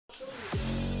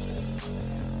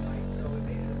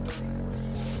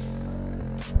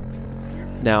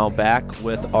Now back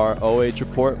with our OH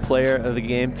Report player of the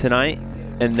game tonight,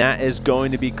 and that is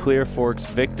going to be Clear Fork's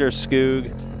Victor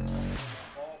Skoog.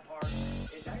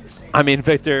 I mean,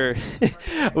 Victor,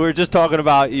 we were just talking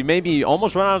about you maybe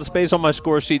almost run out of space on my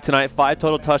score sheet tonight. 5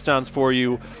 total touchdowns for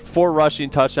you, 4 rushing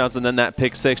touchdowns, and then that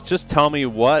pick 6. Just tell me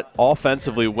what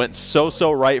offensively went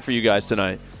so right for you guys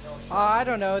tonight. I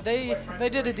don't know. They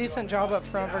did a decent job up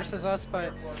front versus us,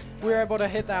 but we were able to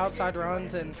hit the outside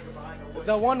runs. And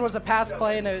the one was a pass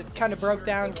play, and it kind of broke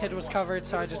down. Kid was covered,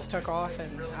 so I just took off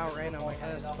and outran him, I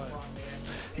guess. But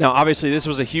now, obviously, this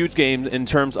was a huge game in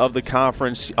terms of the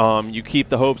conference. You keep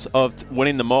the hopes of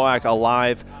winning the MOAC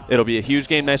alive. It'll be a huge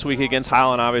game next week against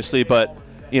Highland, obviously. But,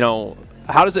 you know,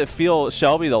 how does it feel?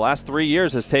 Shelby, the last 3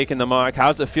 years, has taken the MOAC. How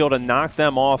does it feel to knock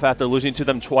them off after losing to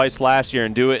them twice last year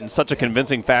and do it in such a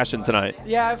convincing fashion tonight?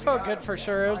 Yeah, it felt good for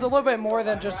sure. It was a little bit more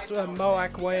than just a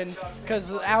MOAC win,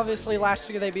 because obviously last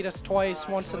year they beat us twice,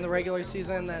 once in the regular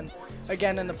season, then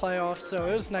again in the playoffs. So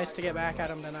it was nice to get back at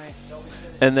them tonight.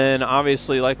 And then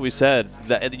obviously, like we said,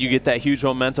 that you get that huge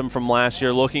momentum from last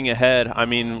year. Looking ahead, I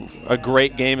mean, a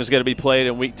great game is going to be played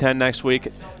in Week 10 next week.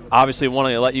 Obviously, want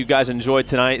to let you guys enjoy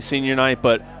tonight, senior night,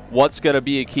 but what's going to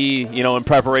be a key, you know, in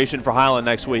preparation for Highland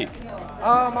next week?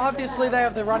 Obviously, they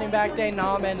have the running back, Dane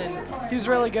Nauman, and he's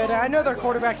really good. I know their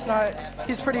quarterback's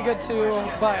he's pretty good too,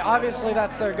 but obviously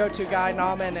that's their go-to guy,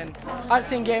 Nauman, and I've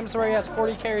seen games where he has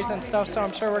 40 carries and stuff, so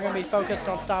I'm sure we're going to be focused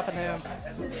on stopping him.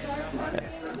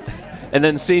 And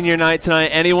then senior night tonight,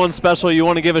 anyone special you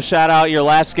want to give a shout out, your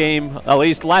last game, at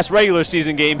least last regular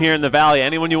season game here in the Valley?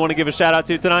 Anyone you want to give a shout out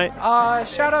to tonight?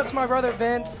 Shout out to my brother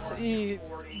Vince. He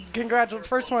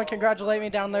first want to congratulate me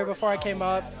down there before I came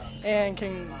up. And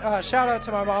shout out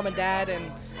to my mom and dad and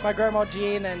my grandma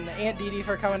Jean and Aunt Dee Dee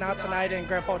for coming out tonight, and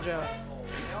Grandpa Joe.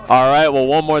 All right, well,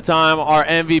 one more time, our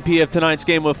MVP of tonight's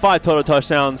game with 5 total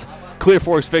touchdowns, Clear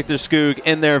Fork's Victor Skoog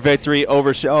in their victory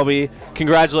over Shelby.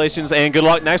 Congratulations and good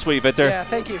luck next week, Victor. Yeah,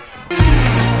 thank you.